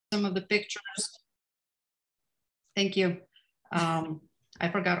some of the pictures. Thank you. I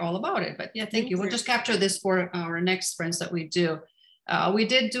forgot all about it, but yeah, thank you. We'll just capture this for our next sprints that we do. We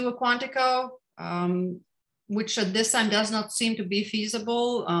did do a Quantico, which at this time does not seem to be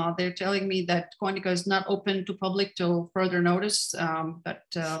feasible. They're telling me that Quantico is not open to public till further notice, but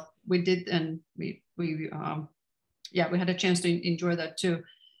we did, and we had a chance to enjoy that too.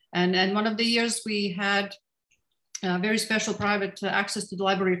 And one of the years we had very special private access to the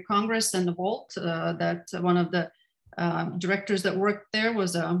Library of Congress and the vault. That one of the directors that worked there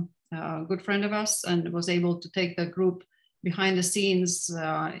was a good friend of us and was able to take the group behind the scenes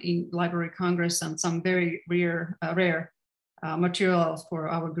in Library of Congress and some very rare material for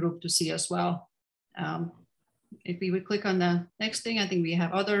our group to see as well. If we would click on the next thing, I think we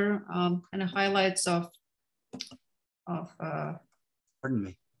have other kind of highlights of pardon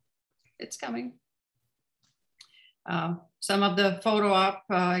me. It's coming. Some of the photo op,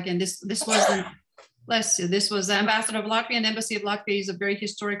 again, this was the, let's see, this was the Ambassador of Latvia, and Embassy of Latvia is a very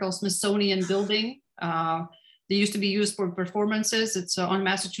historical Smithsonian building. They used to be used for performances. It's on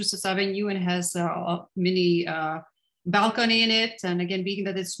Massachusetts Avenue and has a mini balcony in it. And again, being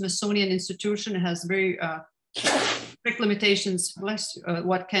that it's Smithsonian institution, it has very strict limitations, less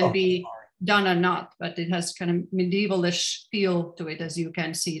what can be done or not, but it has kind of medievalish feel to it, as you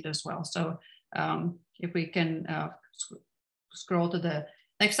can see it as well. So if we can scroll to the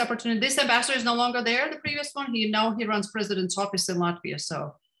next opportunity. This ambassador is no longer there, the previous one. He runs president's office in Latvia.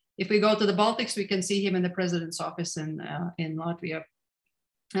 So if we go to the Baltics, we can see him in the president's office in Latvia.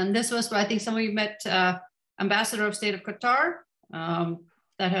 And this was, I think some of you met Ambassador of State of Qatar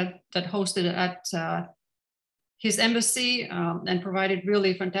that hosted at his embassy and provided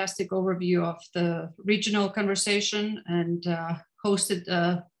really fantastic overview of the regional conversation and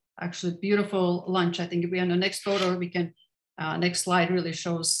hosted actually beautiful lunch. I think if we on the next photo, we can, next slide really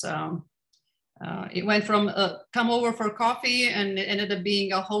shows, it went from come over for coffee and it ended up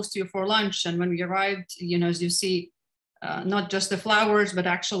being I'll host you for lunch. And when we arrived, you know, as you see, not just the flowers, but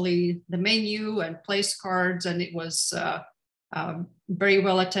actually the menu and place cards. And it was very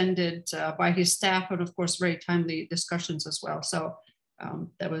well attended by his staff, and of course, very timely discussions as well. So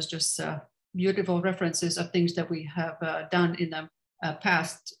that was just beautiful references of things that we have done in the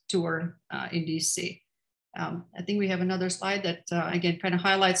past tour in DC. I think we have another slide that again kind of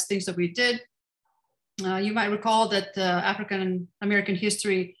highlights things that we did. You might recall that African American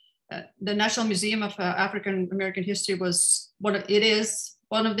history, the National Museum of African American History was it is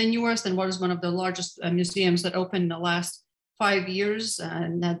one of the newest and was one of the largest museums that opened in the last 5 years.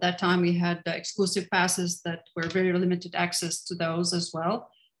 And at that time we had exclusive passes that were very limited access to those as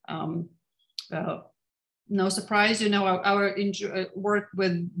well. No surprise, you know, our work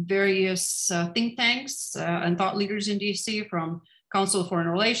with various think tanks and thought leaders in DC, from Council of Foreign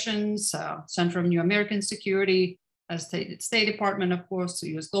Relations, Center of New American Security, State Department, of course,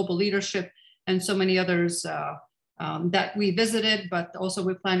 US Global Leadership, and so many others that we visited, but also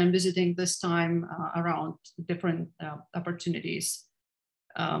we plan on visiting this time around different opportunities.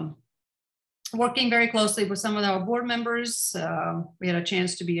 Working very closely with some of our board members. We had a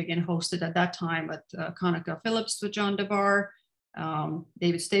chance to be again hosted at that time at ConocoPhillips with John DeBar,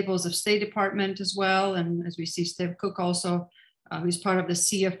 David Staples of State Department as well. And as we see, Steve Cook also, who's part of the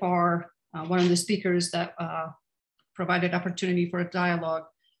CFR, one of the speakers that provided opportunity for a dialogue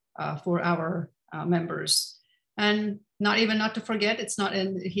for our members. And not to forget, it's not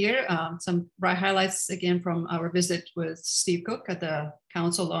in here, some bright highlights again from our visit with Steve Cook at the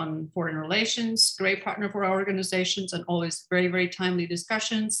Council on Foreign Relations, great partner for our organizations and always very, very timely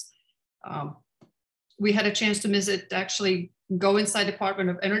discussions. We had a chance to actually go inside Department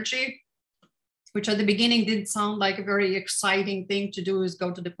of Energy, which at the beginning didn't sound like a very exciting thing to do, is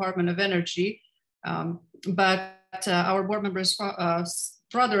go to Department of Energy. But our board member's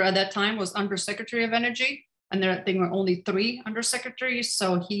brother at that time was Undersecretary of Energy. And there were only 3 undersecretaries.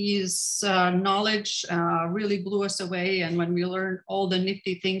 So his knowledge really blew us away. And when we learned all the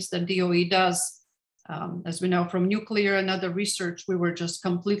nifty things that DOE does, as we know from nuclear and other research, we were just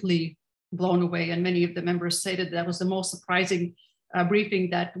completely blown away. And many of the members stated that was the most surprising briefing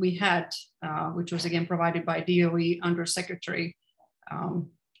that we had, which was again provided by DOE Undersecretary.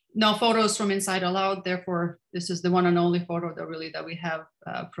 No photos from inside allowed. Therefore, this is the one and only photo that we have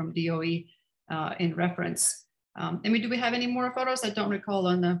from DOE. In reference. Do we have any more photos? I don't recall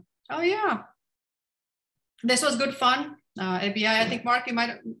on the, oh yeah. This was good fun. ABI, I think Mark, you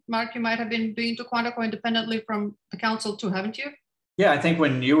might have been to Quantico independently from the council too, haven't you? Yeah, I think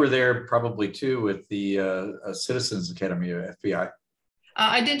when you were there probably too with the Citizens Academy of FBI.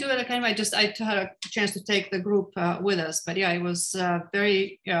 I didn't do it academy. I had a chance to take the group with us, but yeah, it was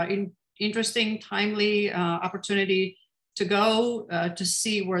very interesting, timely opportunity to go to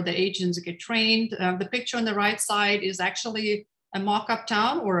see where the agents get trained. The picture on the right side is actually a mock-up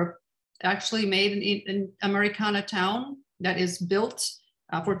town, or actually made in Americana town that is built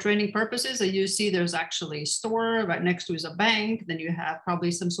for training purposes. And you see there's actually a store, right next to is a bank. Then you have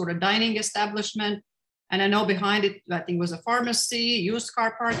probably some sort of dining establishment. And I know behind it, I think was a pharmacy, used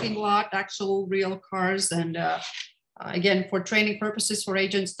car parking lot, actual real cars. And again, for training purposes for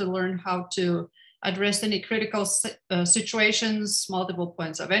agents to learn how to address any critical situations, multiple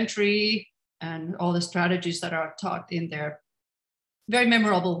points of entry, and all the strategies that are taught in there. Very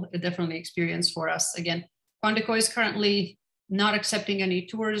memorable, definitely experience for us. Again, Quantico is currently not accepting any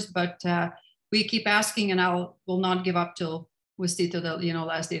tours, but we keep asking, and will not give up till we see to the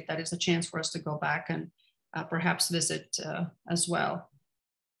last day if that is a chance for us to go back and perhaps visit as well.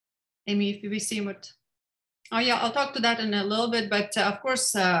 Amy, if we see what, oh yeah, I'll talk to that in a little bit, but of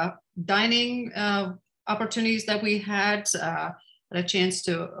course, dining opportunities that we had a chance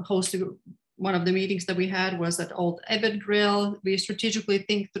to host one of the meetings that we had was at Old Ebbitt Grill. We strategically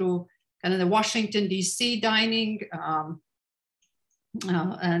think through kind of the Washington, D.C. dining and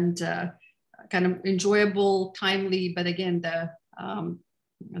kind of enjoyable, timely, but again, the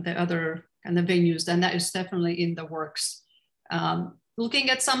other kind of venues, and that is definitely in the works.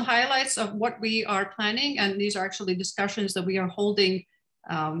 Looking at some highlights of what we are planning, and these are actually discussions that we are holding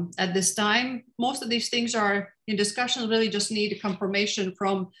at this time. Most of these things are in discussion, really just need a confirmation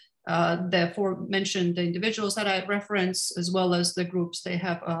from the aforementioned individuals that I referenced, as well as the groups. They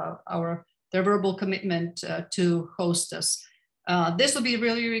have their verbal commitment to host us. This will be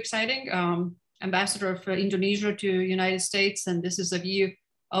really, really exciting. Ambassador of Indonesia to United States, and this is a view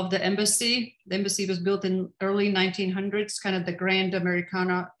of the embassy. The embassy was built in early 1900s, kind of the Grand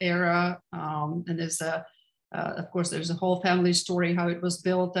Americana era. And there's of course, there's a whole family story, how it was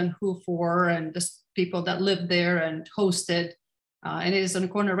built and who for, and the people that lived there and hosted. And it is on the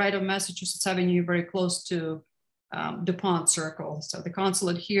corner right of Massachusetts Avenue, very close to DuPont Circle. So the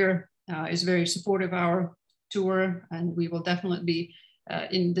consulate here is very supportive of our tour, and we will definitely be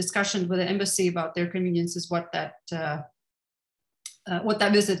in discussion with the embassy about their conveniences, what that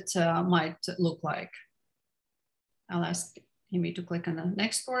visit might look like. I'll ask Amy to click on the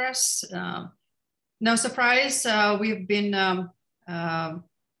next for us. No surprise, we've been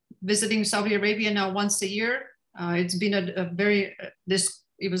visiting Saudi Arabia now once a year. It's been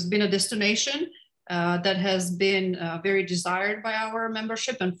it has been a destination that has been very desired by our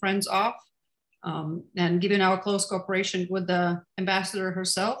membership and friends of. And given our close cooperation with the ambassador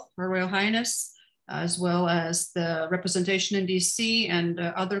herself, Her Royal Highness, as well as the representation in DC and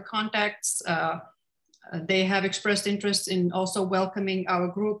other contacts, they have expressed interest in also welcoming our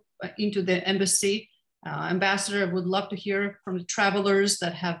group into the embassy. Ambassador would love to hear from the travelers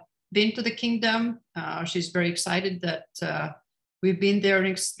that have been to the kingdom. She's very excited that we've been there and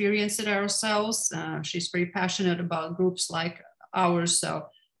experienced it ourselves. She's very passionate about groups like ours. So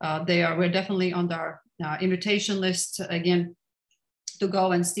we're definitely on our invitation list again to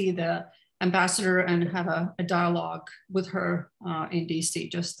go and see the ambassador and have a dialogue with her in DC.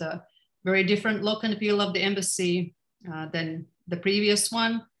 Just a very different look and feel of the embassy than the previous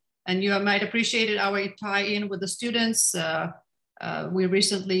one. And you might appreciate our tie-in with the students. We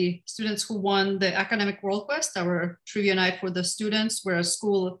recently, students who won the Academic World Quest, our trivia night for the students. We're a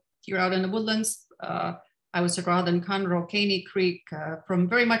school here out in the Woodlands. I was at Rothen, Conroe, Caney Creek, from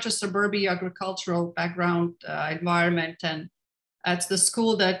very much a suburban agricultural background environment. And it's the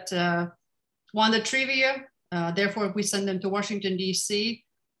school that won the trivia. Therefore, we send them to Washington, D.C.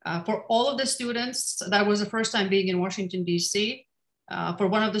 For all of the students, that was the first time being in Washington, D.C. For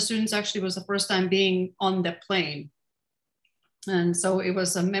one of the students, actually, was the first time being on the plane. And so it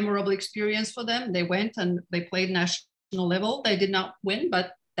was a memorable experience for them. They went and they played national level. They did not win,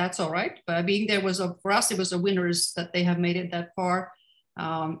 but that's all right. But being there was, for us, it was a winners that they have made it that far.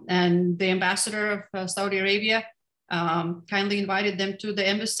 And the ambassador of Saudi Arabia kindly invited them to the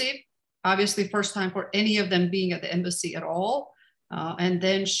embassy. Obviously, first time for any of them being at the embassy at all. And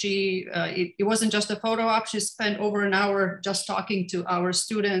then it wasn't just a photo op. She spent over an hour just talking to our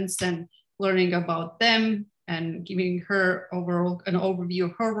students and learning about them and giving her an overview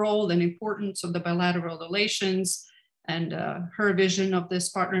of her role and importance of the bilateral relations and her vision of this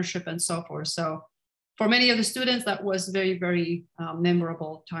partnership and so forth. So for many of the students, that was very, very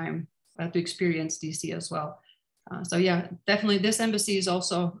memorable time to experience DC as well. So yeah, definitely this embassy is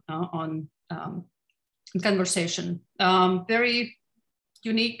also on conversation. Very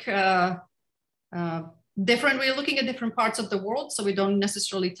unique different. We're looking at different parts of the world, so we don't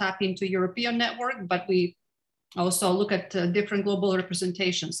necessarily tap into European network, but we also look at different global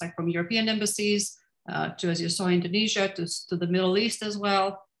representations, like from European embassies to, as you saw, Indonesia, to the Middle East as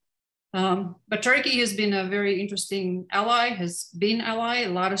well. But Turkey has been a very interesting ally, has been ally. A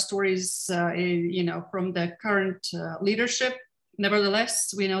lot of stories, from the current leadership.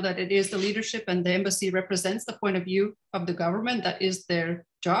 Nevertheless, we know that it is the leadership, and the embassy represents the point of view of the government. That is their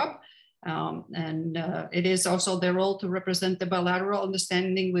job. And it is also their role to represent the bilateral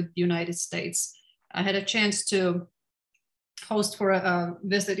understanding with the United States. I had a chance to host for a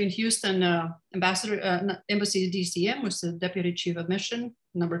visit in Houston, Embassy DCM, was the Deputy Chief of Mission,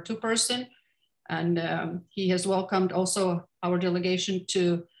 number 2 person. And he has welcomed also our delegation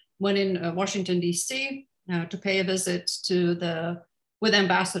to went in Washington, DC, to pay a visit with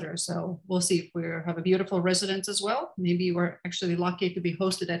ambassador. So we'll see if we have a beautiful residence as well. Maybe we're actually lucky to be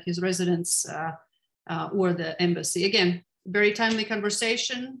hosted at his residence or the embassy. Again, very timely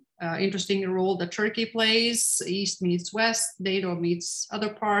conversation, interesting role that Turkey plays, East meets West, NATO meets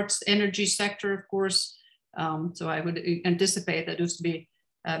other parts, energy sector, of course. So I would anticipate that it was to be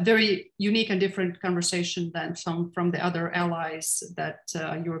a very unique and different conversation than some from the other allies that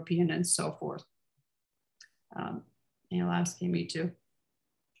European and so forth. You're asking me to.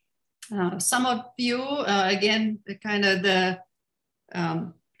 Some of you, again, the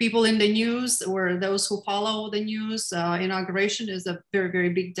people in the news or those who follow the news, inauguration is a very, very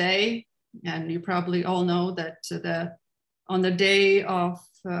big day. And you probably all know that on the day of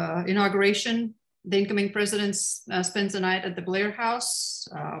inauguration, the incoming president spends the night at the Blair House.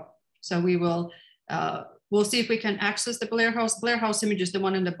 So we'll see if we can access the Blair House. Blair House image is the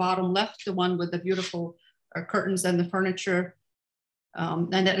one in the bottom left, the one with the beautiful curtains and the furniture.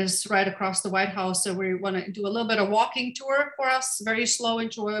 And that is right across the White House. So we want to do a little bit of walking tour for us, very slow,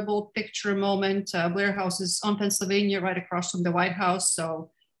 enjoyable picture moment. Blair House is on Pennsylvania, right across from the White House. So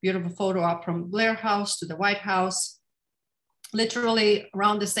beautiful photo op from Blair House to the White House. Literally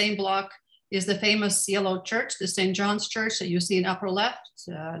around the same block is the famous yellow church, the St. John's Church that you see in upper left.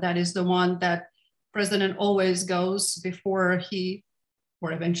 That is the one that President always goes before he,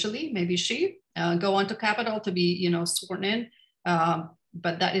 or eventually maybe she, go on to Capitol to be, sworn in.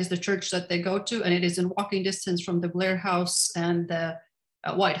 But that is the church that they go to, and it is in walking distance from the Blair House and the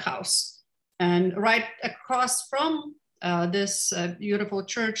White House. And right across from this beautiful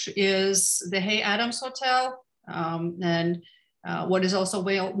church is the Hay Adams Hotel, and what is also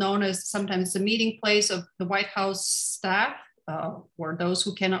well known as sometimes the meeting place of the White House staff, or those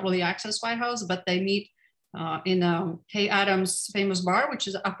who cannot really access White House, but they meet in Hay Adams' famous bar, which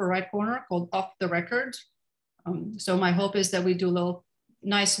is the upper right corner, called Off the Record. So my hope is that we do a little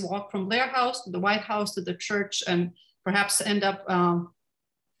nice walk from Blair House to the White House to the church, and perhaps end up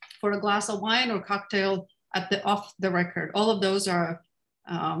for a glass of wine or cocktail at the Off the Record. All of those are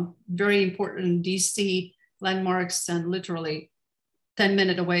very important DC landmarks, and literally 10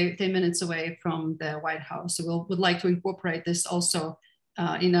 minutes away from the White House. So we would like to incorporate this also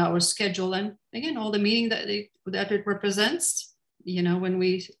in our schedule. And again, all the meaning that it represents. When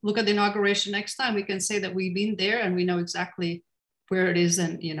we look at the inauguration next time, we can say that we've been there and we know exactly where it is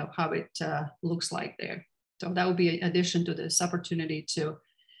and how it looks like there. So that would be an addition to this opportunity too.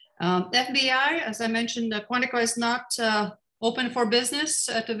 FBI, as I mentioned, Quantico is not open for business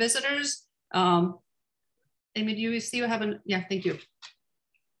to visitors. Amy, do you see you haven't? Yeah, thank you.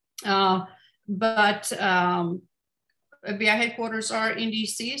 But FBI headquarters are in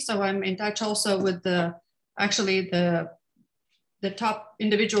DC, so I'm in touch also with the top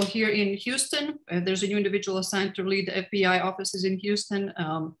individual here in Houston. There's a new individual assigned to lead the FBI offices in Houston,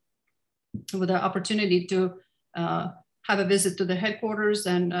 with the opportunity to have a visit to the headquarters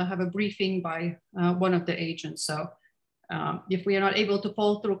and have a briefing by one of the agents. So if we are not able to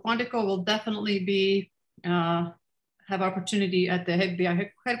pull through Quantico, we'll definitely have opportunity at the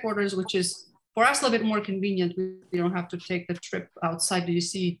FBI headquarters, which is for us a little bit more convenient. We don't have to take the trip outside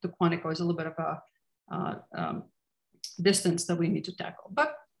DC to Quantico. It's a little bit of a distance that we need to tackle,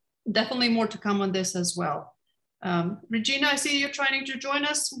 but definitely more to come on this as well. Regina, I see you're trying to join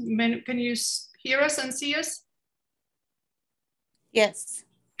us. Can you hear us and see us? Yes.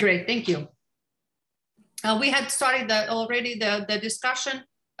 Great, thank you. We had started already the discussion.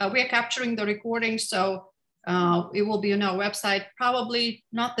 We are capturing the recording, so it will be on our website, probably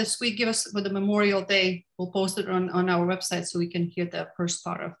not this week. Give us for the Memorial Day. We'll post it on our website so we can hear the first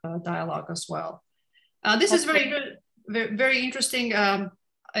part of the dialogue as well. This is very interesting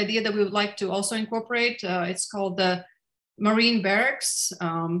idea that we would like to also incorporate. It's called the Marine Barracks.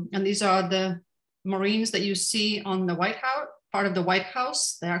 And these are the Marines that you see on the White House, part of the White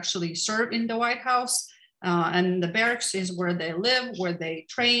House. They actually serve in the White House. And the barracks is where they live, where they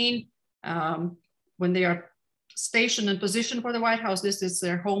train. When they are stationed and positioned for the White House, this is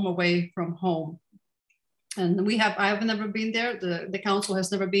their home away from home. And I've never been there. The council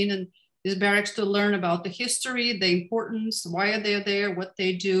has never been in these barracks to learn about the history, the importance, why are they there, what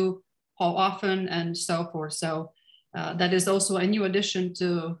they do, how often, and so forth. So that is also a new addition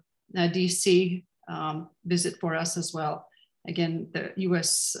to DC visit for us as well. Again, the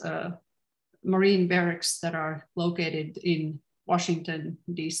US Marine barracks that are located in Washington,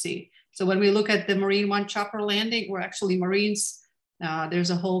 DC. So when we look at the Marine One chopper landing, we're actually Marines. There's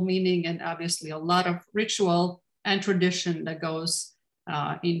a whole meaning and obviously a lot of ritual and tradition that goes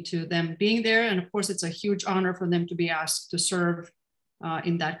into them being there. And of course, it's a huge honor for them to be asked to serve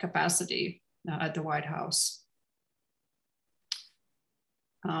in that capacity at the White House.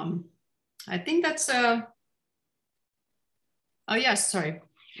 I think that's, oh yes, sorry.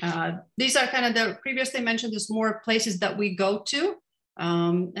 These are kind of the previously mentioned, there's more places that we go to.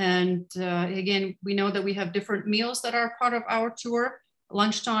 Again, we know that we have different meals that are part of our tour,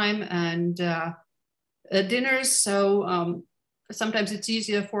 lunchtime and dinners. So sometimes it's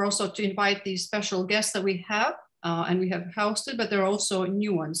easier for also to invite these special guests that we have and we have hosted, but there are also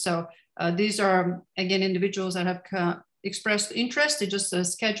new ones. So these are, again, individuals that have expressed interest in just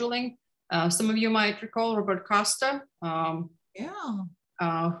scheduling. Some of you might recall Robert Costa,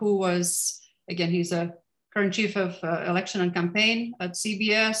 who was, again, he's a current chief of election and campaign at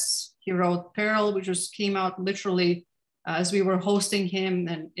CBS. He wrote Peril, which came out literally as we were hosting him,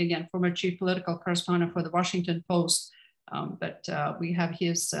 and again, former chief political correspondent for the Washington Post. But we have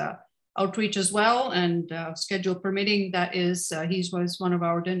his outreach as well, and schedule permitting, that is, he was one of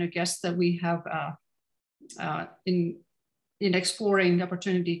our dinner guests that we have in exploring the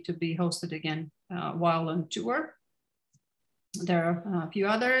opportunity to be hosted again while on tour. There are a few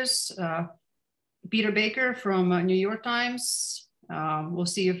others. Peter Baker from New York Times. We'll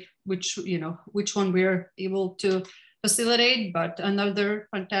see which one we're able to facilitate, but another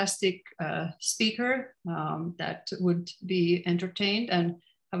fantastic speaker that would be entertained and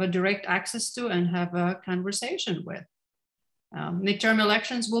have a direct access to and have a conversation with. Midterm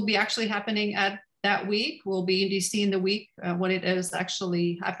elections will be actually happening at that week. We'll be in DC in the week when it is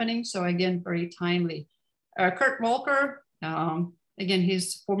actually happening. So again, very timely. Kurt Volker, again,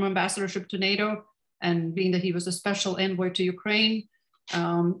 he's former ambassadorship to NATO, and being that he was a special envoy to Ukraine,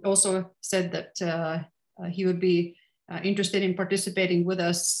 also said that he would be interested in participating with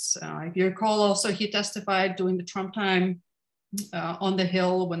us. If you recall, also he testified during the Trump time on the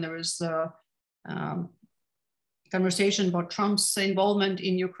Hill when there was conversation about Trump's involvement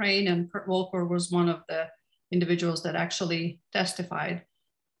in Ukraine, and Kurt Volker was one of the individuals that actually testified.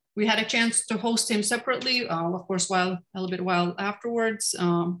 We had a chance to host him separately, of course, a little bit while afterwards.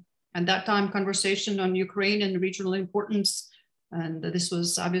 At that time, conversation on Ukraine and regional importance. And this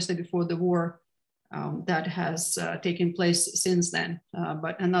was obviously before the war that has taken place since then.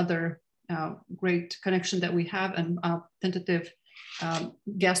 But another great connection that we have, and tentative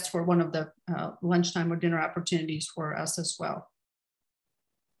guest for one of the lunchtime or dinner opportunities for us as well.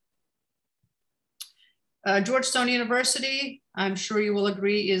 Georgetown University, I'm sure you will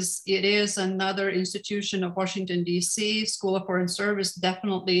agree, it is another institution of Washington, DC. School of Foreign Service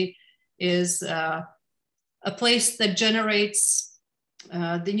definitely is a place that generates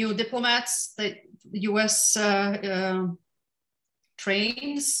the new diplomats that the US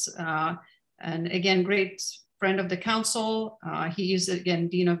trains. And again, great friend of the council. He is, again,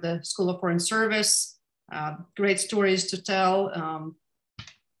 Dean of the School of Foreign Service. Great stories to tell.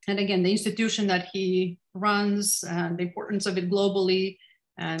 And again, the institution that he runs and the importance of it globally,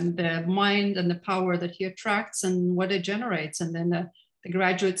 and the mind and the power that he attracts and what it generates. And then the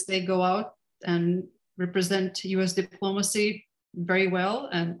graduates, they go out and represent US diplomacy very well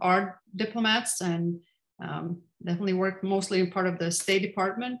and are diplomats, and definitely work mostly in part of the State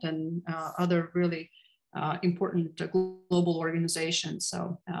Department and other really important global organizations.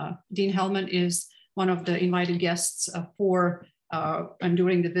 So Dean Hellman is one of the invited guests for and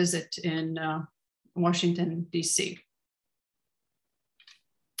during the visit in Washington, DC.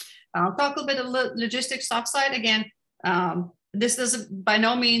 I'll talk a bit of logistics offsite. Again, this is by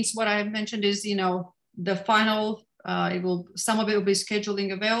no means what I mentioned is, the final, some of it will be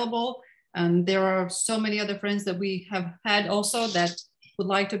scheduling available. And there are so many other friends that we have had also that would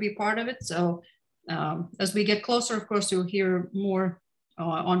like to be part of it. So as we get closer, of course, you'll hear more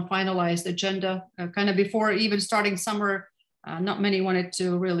on finalized agenda. Kind of before even starting summer, not many wanted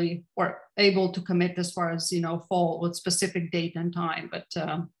to really, or able to commit as far as, fall with specific date and time, but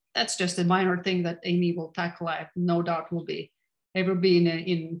that's just a minor thing that Amy will tackle. I have no doubt will be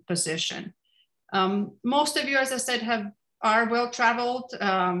in position. Most of you, as I said, are well traveled,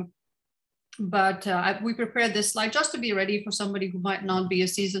 but we prepared this slide just to be ready for somebody who might not be a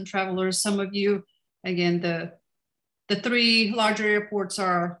seasoned traveler. Some of you, again, the three larger airports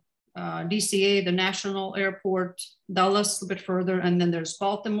are DCA, the national airport, Dallas a bit further, and then there's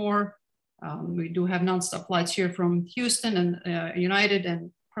Baltimore. We do have nonstop flights here from Houston and United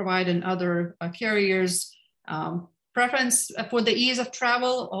and Provide and other carriers. Preference for the ease of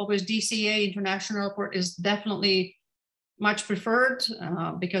travel, always DCA International Airport is definitely much preferred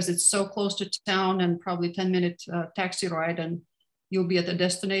because it's so close to town and probably 10-minute taxi ride and you'll be at the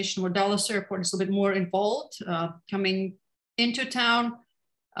destination. Where Dallas Airport is a bit more involved, coming into town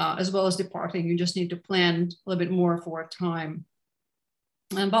as well as departing. You just need to plan a little bit more for a time.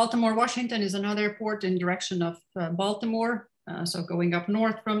 And Baltimore, Washington is another airport in direction of Baltimore. So going up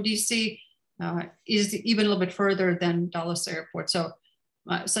north from DC is even a little bit further than Dallas Airport. So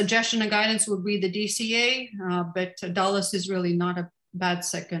suggestion and guidance would be the DCA, but Dallas is really not a bad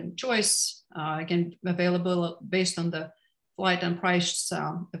second choice. Again, available based on the flight and price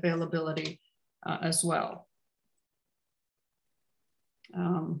availability as well.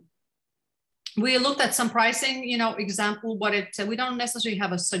 We looked at some pricing, example, we don't necessarily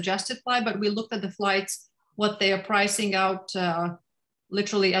have a suggested flight, but we looked at the flights, what they are pricing out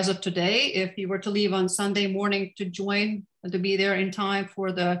literally as of today. If you were to leave on Sunday morning to be there in time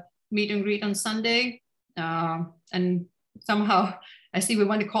for the meet and greet on Sunday. And somehow I see we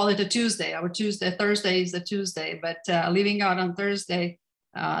want to call it a Tuesday. Thursday is a Tuesday, but leaving out on Thursday,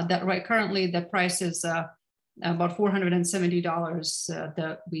 currently the price is about $470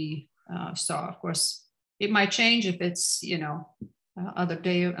 that we saw. Of course, it might change if it's, other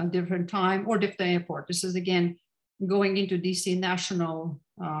day, a different time or different airport. This is again, going into DC National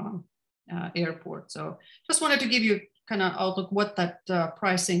Airport. So just wanted to give you kind of outlook what that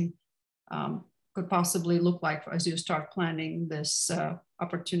pricing could possibly look like as you start planning this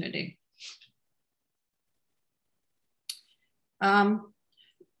opportunity. One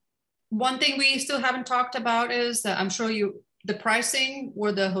thing we still haven't talked about is I'm sure the pricing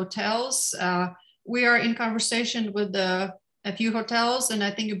or the hotels. We are in conversation with a few hotels, and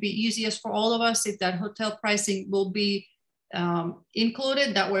I think it'd be easiest for all of us if that hotel pricing will be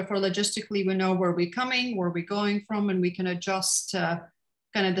included. That way, for logistically, we know where we're coming, where we're going from, and we can adjust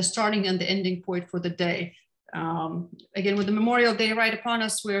kind of the starting and the ending point for the day. Again, with the Memorial Day right upon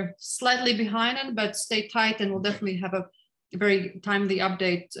us, we're slightly behind it, but stay tight, and we'll definitely have a very timely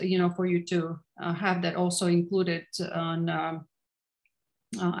update, for you to have that also included on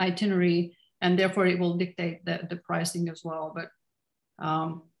itinerary, and therefore it will dictate the pricing as well. But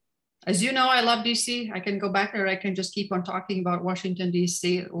as you know, I love DC. I can go back there. I can just keep on talking about Washington,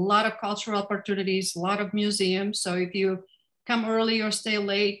 DC. A lot of cultural opportunities, a lot of museums. So if you come early or stay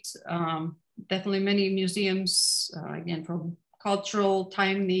late, definitely many museums, again, from cultural,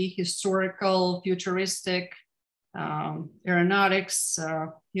 timely, historical, futuristic, aeronautics,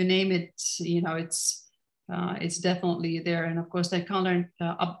 you name it, it's definitely there. And of course, they current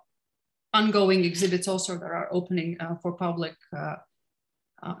ongoing exhibits also that are opening for public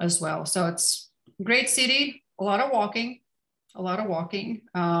as well. So it's a great city, a lot of walking.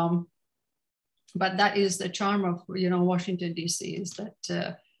 But that is the charm of, Washington, DC, is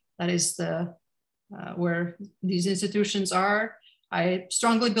that that is where these institutions are. I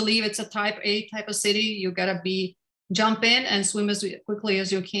strongly believe it's a type A type of city. You gotta jump in and swim as quickly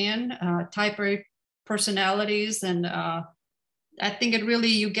as you can. Type A personalities, and I think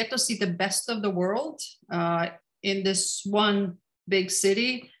you get to see the best of the world in this one big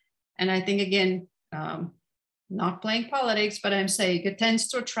city. And I think, again, not playing politics, but I'm saying it tends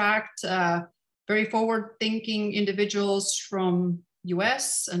to attract very forward-thinking individuals from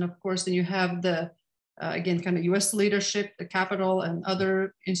US. And of course, then you have the, again, kind of US leadership, the Capitol and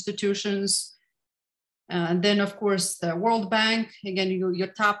other institutions. And then, of course, the World Bank, again, your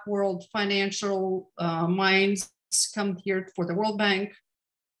top world financial minds come here for the World Bank.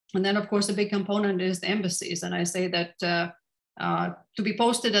 And then, of course, a big component is the embassies. And I say that to be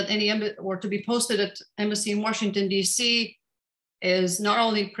posted at to be posted at embassy in Washington, DC is not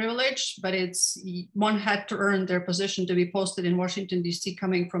only privilege, but one had to earn their position to be posted in Washington, DC,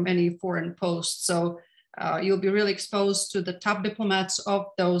 coming from any foreign post. So you'll be really exposed to the top diplomats of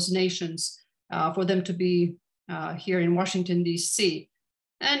those nations for them to be here in Washington, DC.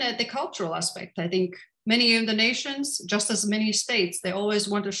 And at the cultural aspect, I think many of the nations, just as many states, they always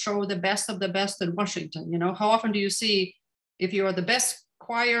want to show the best of the best in Washington. How often do you see, if you are the best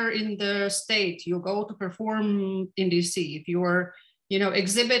choir in the state, you'll go to perform in DC. If you're,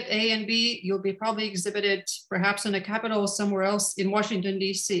 exhibit A and B, you'll be probably exhibited perhaps in a Capitol somewhere else in Washington,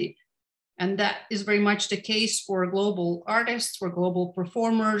 DC. And that is very much the case for global artists, for global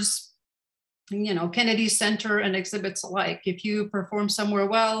performers, you know, Kennedy Center and exhibits alike. If you perform somewhere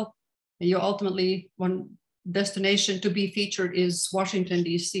well, you ultimately, one destination to be featured is Washington,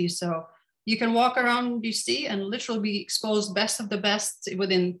 D.C. So you can walk around D.C. and literally be exposed best of the best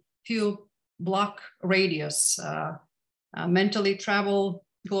within few block radius, mentally travel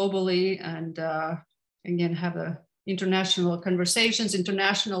globally, and again, have international conversations,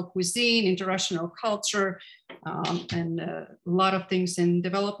 international cuisine, international culture, and a lot of things in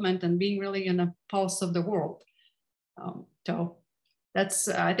development and being really in a pulse of the world. So that's,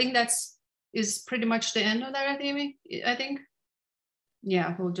 I think is pretty much the end of that, Amy, I think.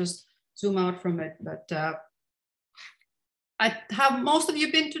 Yeah, we'll just zoom out from it. But have most of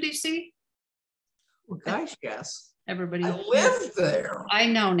you been to DC? Well, gosh, yes. Everybody. I lived there. I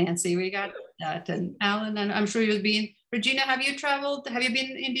know, Nancy, we got that. And Alan, and I'm sure you've been. Regina, have you traveled? Have you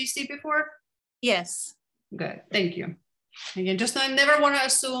been in DC before? Yes. Good, thank you. Again, just I never want to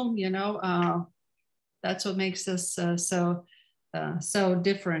assume, you know, that's what makes us so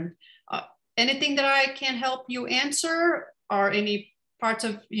different. Anything that I can help you answer, or any parts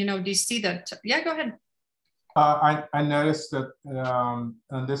of, you know, DC that, yeah, go ahead. I noticed that on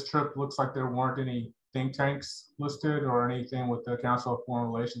this trip, looks like there weren't any think tanks listed or anything with the Council of Foreign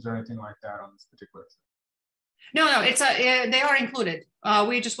Relations or anything like that on this particular trip. No, it's they are included.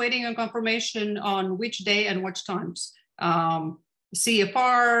 We're just waiting on confirmation on which day and which times.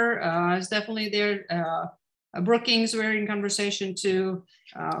 CFR is definitely there. Brookings, we're in conversation to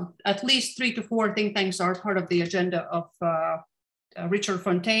at least 3 to 4 think tanks are part of the agenda of Richard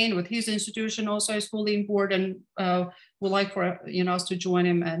Fontaine with his institution also is fully on board, and would like for us to join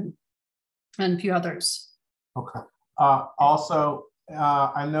him and a few others. Okay. Also,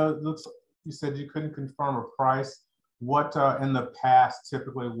 I know it looks, you said you couldn't confirm a price. What in the past,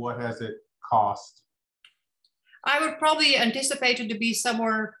 typically, what has it cost? I would probably anticipate it to be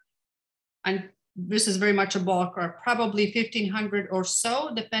somewhere, and this is very much a ballpark, probably 1,500 or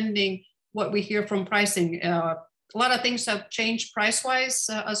so, depending what we hear from pricing. A lot of things have changed price-wise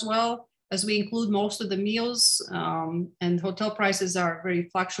as well, as we include most of the meals, and hotel prices are very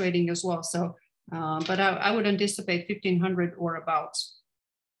fluctuating as well. So, but I would anticipate 1,500 or about.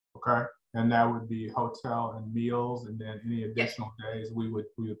 Okay, and that would be hotel and meals, and then any additional days we would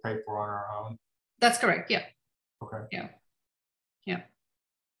pay for on our own. That's correct. Yeah. Okay. Yeah. Yeah.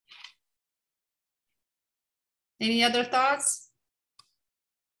 Any other thoughts?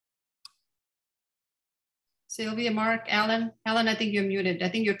 Sylvia, Mark, Alan. Alan, I think you're muted. I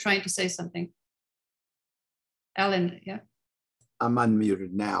think you're trying to say something. Alan, yeah. I'm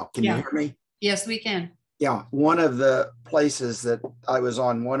unmuted now. Can you hear me? Yes, we can. Yeah, one of the places that I was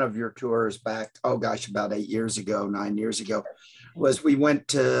on one of your tours back, oh gosh, about 9 years ago, was we went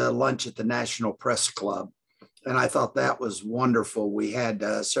to lunch at the National Press Club. And I thought that was wonderful. We had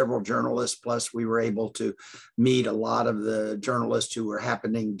several journalists, plus we were able to meet a lot of the journalists who were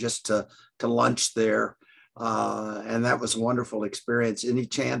happening just to lunch there. And that was a wonderful experience. Any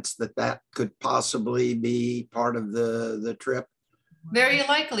chance that could possibly be part of the trip? Very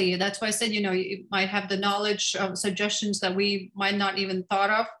likely. That's why I said, you might have the knowledge of suggestions that we might not even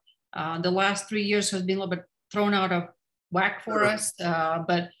thought of. The last 3 years has been a little bit thrown out of whack for us,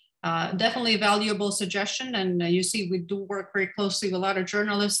 but definitely a valuable suggestion. And you see, we do work very closely with a lot of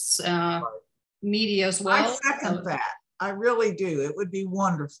journalists, media as well. I second that. I really do. It would be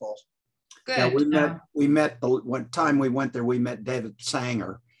wonderful. Good. Yeah, we met the one time we went there, we met David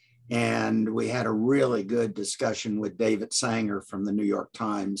Sanger, and we had a really good discussion with David Sanger from the New York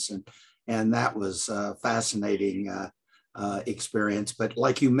Times. And that was a fascinating experience. But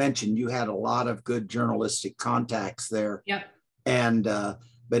like you mentioned, you had a lot of good journalistic contacts there. Yep. And,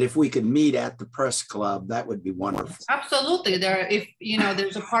 but if we could meet at the press club, that would be wonderful. Absolutely.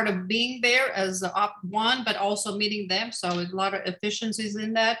 There's a part of being there as op one, but also meeting them. So a lot of efficiencies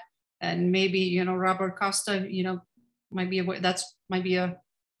in that. And maybe, Robert Costa, might be a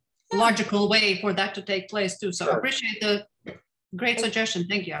logical way for that to take place too. So I appreciate the great suggestion.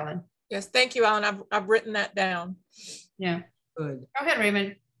 Thank you, Alan. Yes, thank you, Alan. I've written that down. Yeah. Good. Go ahead,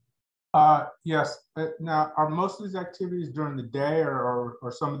 Raymond. Yes. Now, are most of these activities during the day, or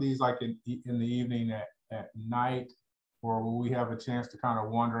some of these like in the evening at night, or will we have a chance to kind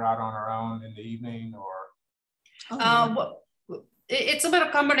of wander out on our own in the evening, or? It's about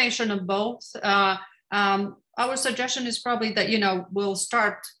a combination of both. Our suggestion is probably that, we'll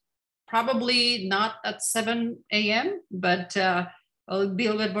start probably not at 7 a.m., but it'll be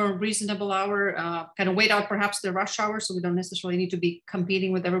a little bit more reasonable hour, kind of wait out perhaps the rush hour, so we don't necessarily need to be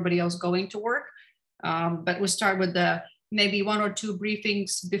competing with everybody else going to work. But we'll start with the maybe 1 or 2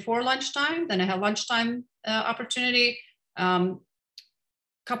 briefings before lunchtime. Then I have lunchtime opportunity.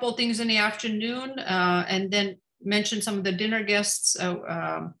 Couple of things in the afternoon, and then mention some of the dinner guests.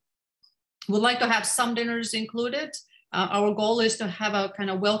 Would like to have some dinners included. Our goal is to have a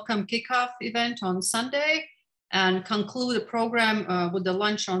kind of welcome kickoff event on Sunday and conclude the program with the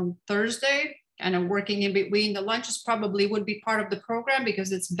lunch on Thursday. And working in between the lunches probably would be part of the program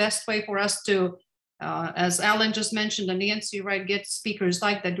because it's best way for us to, as Alan just mentioned, and Nancy, right, get speakers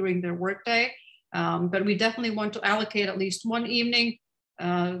like that during their workday. But we definitely want to allocate at least one evening,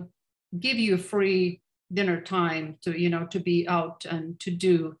 give you free dinner time to, you know, to be out and to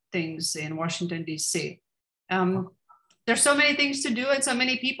do things in Washington, D.C. There's so many things to do and so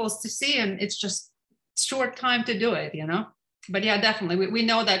many people to see, and it's just short time to do it, you know. But yeah, definitely, we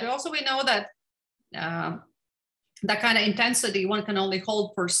know that. Also, we know that that kind of intensity one can only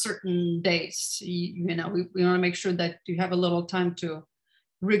hold for certain days. You know, we want to make sure that you have a little time to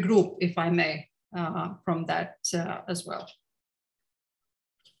regroup, if I may, from that as well.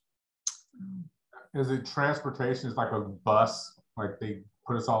 Is it transportation? Is like a bus, like they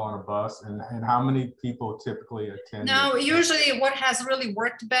put us all on a bus, and how many people typically attend? No, usually what has really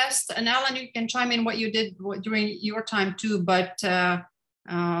worked best, and Alan, you can chime in what you did during your time too, but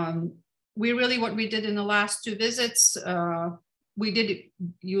we really, what we did in the last 2 visits, we did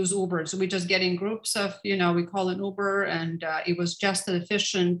use Uber. So we just get in groups of, you know, we call it Uber, and it was just as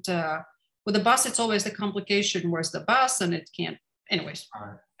efficient. With the bus, it's always the complication, where's the bus, and it can't, anyways.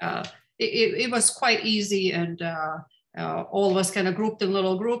 It was quite easy, and all of us kind of grouped in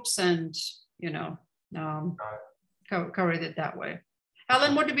little groups, and you know, covered it that way.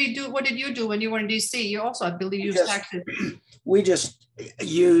 Helen, what did we do? What did you do when you were in DC? You also, I believe, used taxis. We just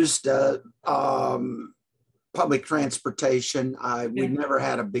used public transportation. We never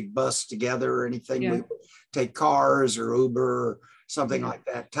had a big bus together or anything. We would take cars or Uber or something like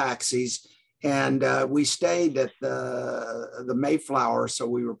that, taxis. And we stayed at the Mayflower, so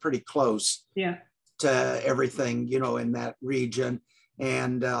we were pretty close to everything, you know, in that region,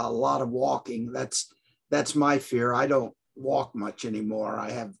 and a lot of walking. That's my fear. I don't walk much anymore. I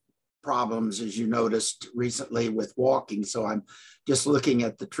have problems, as you noticed recently, with walking. So I'm just looking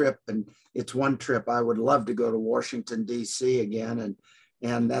at the trip, and it's one trip. I would love to go to Washington, D.C. again,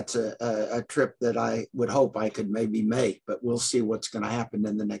 and that's a trip that I would hope I could maybe make, but we'll see what's going to happen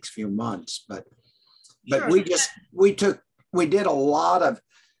in the next few months. But sure. we did a lot of,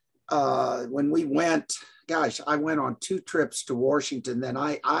 when we went, gosh, I went on 2 trips to Washington. Then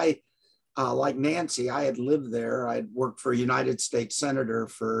I like Nancy, I had lived there. I'd worked for a United States Senator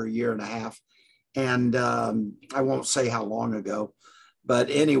for 1.5 years. And I won't say how long ago, but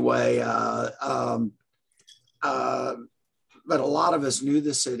anyway, but a lot of us knew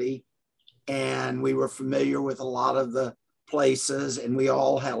the city, and we were familiar with a lot of the places, and we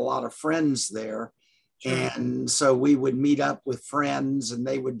all had a lot of friends there. Sure. And so we would meet up with friends, and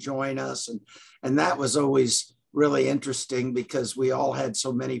they would join us. And that was always really interesting because we all had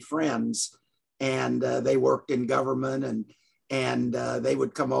so many friends, and they worked in government, and they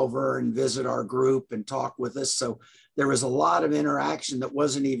would come over and visit our group and talk with us. So there was a lot of interaction that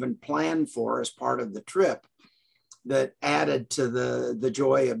wasn't even planned for as part of the trip, that added to the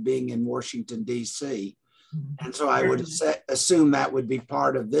joy of being in Washington, D.C. And so I would assume that would be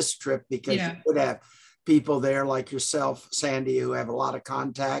part of this trip, because you would have people there like yourself, Sandy, who have a lot of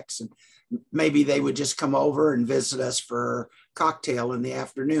contacts, and maybe they would just come over and visit us for a cocktail in the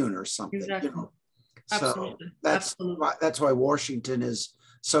afternoon or something. Exactly. You know? Absolutely. So that's why Washington is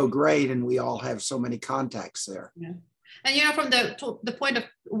so great, and we all have so many contacts there. Yeah. And you know, from the point of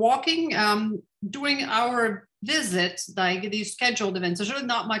walking, during our visits, like these scheduled events, there's really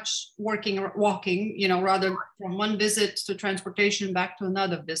not much walking, you know, rather from one visit to transportation back to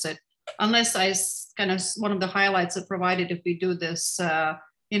another visit, unless I kind of, one of the highlights that provided if we do this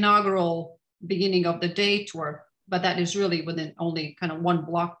inaugural beginning of the day tour, but that is really within only kind of one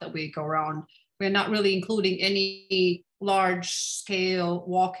block that we go around. We're not really including any large scale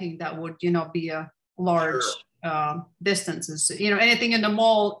walking that would, you know, be a large distances. You know, anything in the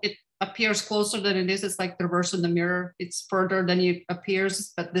mall, it appears closer than it is. It's like the reverse in the mirror. It's further than it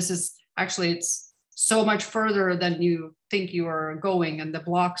appears, but this is actually, it's so much further than you think you are going, and the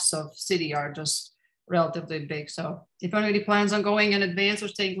blocks of city are just relatively big. So if anybody plans on going in advance or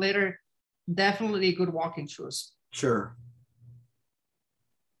staying later, definitely good walking shoes. Sure.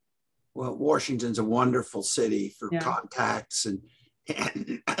 Well, Washington's a wonderful city for contacts, and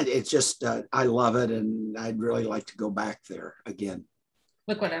it's just, I love it, and I'd really like to go back there again.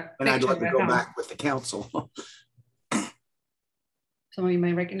 Look what and I'd like to go back with the council. Some of you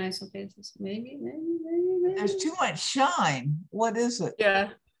may recognize some faces. Maybe. There's too much shine. What is it? Yeah,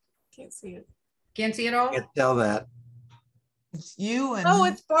 can't see it. Can't see it all? Can't tell that. It's you and Oh,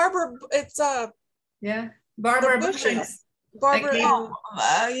 it's Barbara. It's Yeah. the Barbara bushes. Bushes Barbara Like,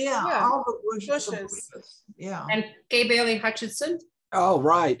 and yeah, Yeah. all the bushes. Bushes. Yeah. and Kay Bailey Hutchinson Oh,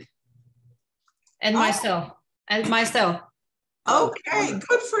 right. and Oh. myself. And myself. Okay,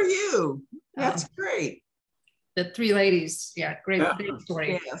 good for you. That's great. The three ladies. Yeah, great, Yeah. great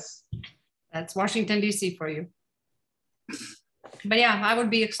story. Yes. That's Washington, D.C. for you. But yeah, I would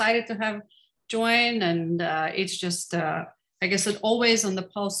be excited to have joined. And it's just, I guess it's always on the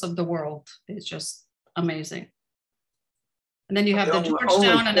pulse of the world. It's just amazing. And then you have the The only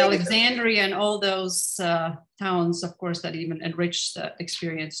Georgetown and thing- Alexandria and all those towns, of course, that even enrich the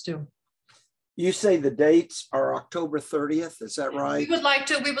experience too. You say the dates are October 30th, is that We right? would like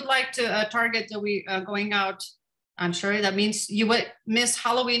to target that we going out. I'm sure that means you would miss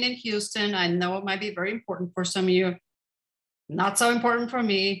Halloween in Houston. I know it might be very important for some of you. Not so important for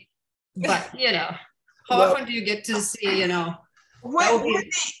me, but how Well- often do you get to see,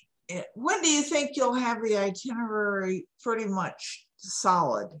 When do you think you'll have the itinerary pretty much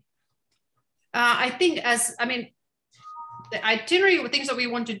solid? The itinerary with things that we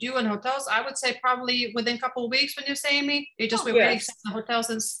want to do in hotels, I would say probably within a couple of weeks when you say, Amy. It just we already yes. set the hotels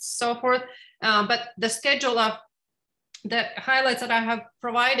and so forth. But the schedule of the highlights that I have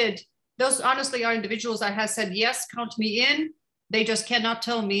provided, those honestly are individuals that have said, yes, count me in. They just cannot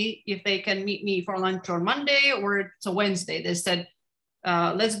tell me if they can meet me for lunch on Monday or it's a Wednesday. They said,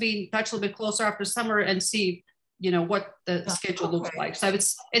 let's be in touch a little bit closer after summer and see, what the schedule looks like. So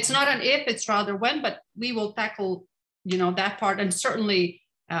it's not an if, it's rather when, but we will tackle, that part. And certainly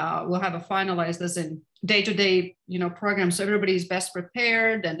we'll have a finalized as in day-to-day, program. So everybody's best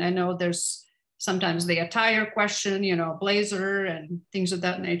prepared. And I know there's sometimes the attire question, blazer and things of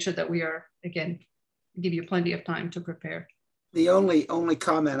that nature that we are, again, give you plenty of time to prepare. The only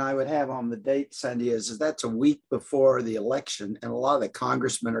comment I would have on the date, Cindy, is that's a week before the election, and a lot of the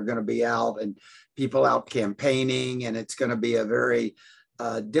congressmen are going to be out and people out campaigning, and it's going to be a very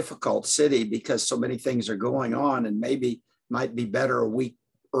difficult city because so many things are going on, and maybe might be better a week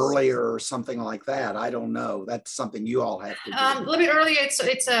earlier or something like that. I don't know. That's something you all have to do. A little bit earlier, it's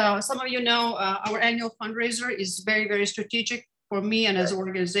some of our annual fundraiser is very, very strategic for me and as an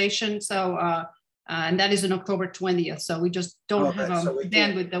organization. So and that is on October 20th. So we just don't have a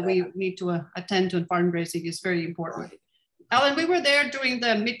bandwidth that we need to attend to, and fundraising is very important. Right. Alan, we were there during the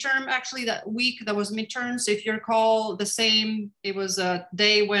midterm, actually that week that was midterms. If you recall the same, it was a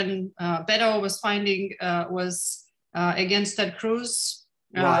day when Beto was against Ted Cruz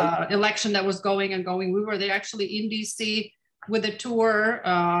election that was going. We were there actually in DC with a tour,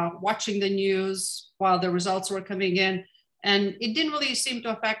 watching the news while the results were coming in. And it didn't really seem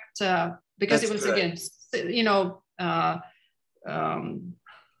to affect, because That's it was, good. again,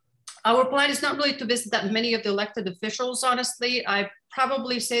 our plan is not really to visit that many of the elected officials, honestly. I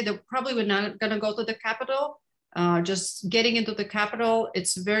probably say that probably we're not going to go to the Capitol. Just getting into the Capitol,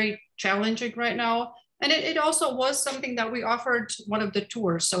 it's very challenging right now. And it also was something that we offered one of the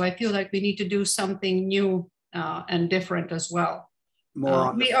tours. So I feel like we need to do something new and different as well. More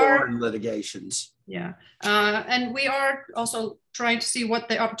on the foreign litigations. Yeah, and we are also trying to see what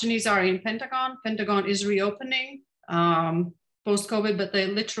the opportunities are in Pentagon. Pentagon is reopening post-COVID, but they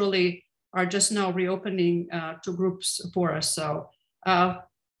literally are just now reopening to groups for us. So have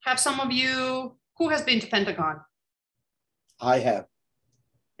some of you, who has been to Pentagon? I have.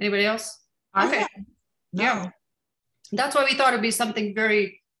 Anybody else? Okay. No. Yeah, that's why we thought it'd be something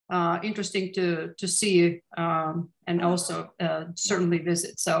very interesting to see and also certainly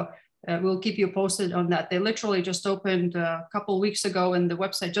visit. So we'll keep you posted on that. They literally just opened a couple of weeks ago, and the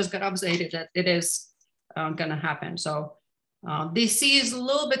website just got updated that it is going to happen. So DC is a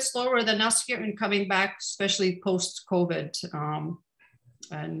little bit slower than us here in coming back, especially post-COVID.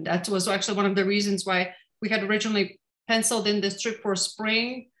 And that was actually one of the reasons why we had originally penciled in this trip for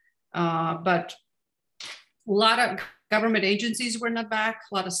spring, but a lot of government agencies were not back,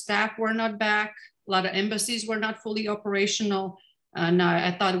 a lot of staff were not back, a lot of embassies were not fully operational. And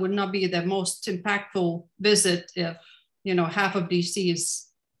I thought it would not be the most impactful visit if, half of DC is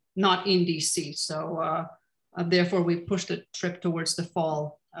not in DC. So therefore we pushed the trip towards the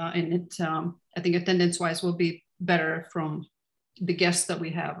fall. And it, I think attendance wise will be better from the guests that we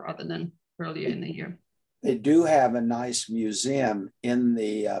have rather than earlier in the year. They do have a nice museum in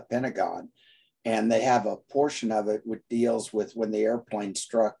the Pentagon, and they have a portion of it which deals with when the airplane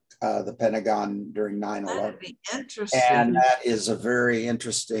struck the Pentagon during 9/11. That'd be interesting. And that is a very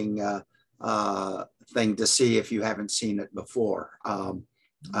interesting thing to see if you haven't seen it before.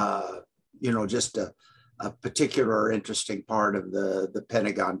 You know, just a particular interesting part of the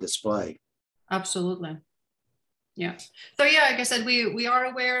Pentagon display. Absolutely. Yeah. So yeah, like I said, we are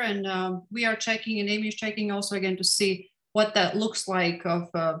aware, and we are checking, and Amy's checking also again to see what that looks like of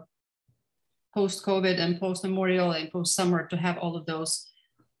post-COVID and post-Memorial and post-summer, to have all of those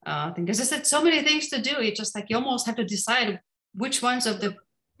things. Because I said so many things to do. It's just like you almost have to decide which ones of the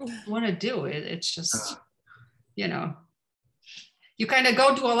you want to do. It's just, you know, you kind of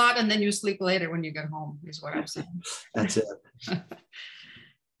go to a lot and then you sleep later when you get home, is what I'm saying. That's it.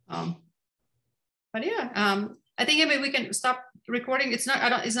 But yeah, I think maybe we can stop recording. It's not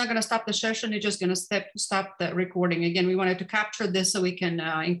going to stop the session. It's just going to stop the recording. Again, we wanted to capture this so we can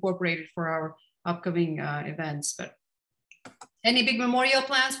incorporate it for our upcoming events. But any big memorial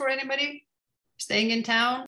plans for anybody staying in town?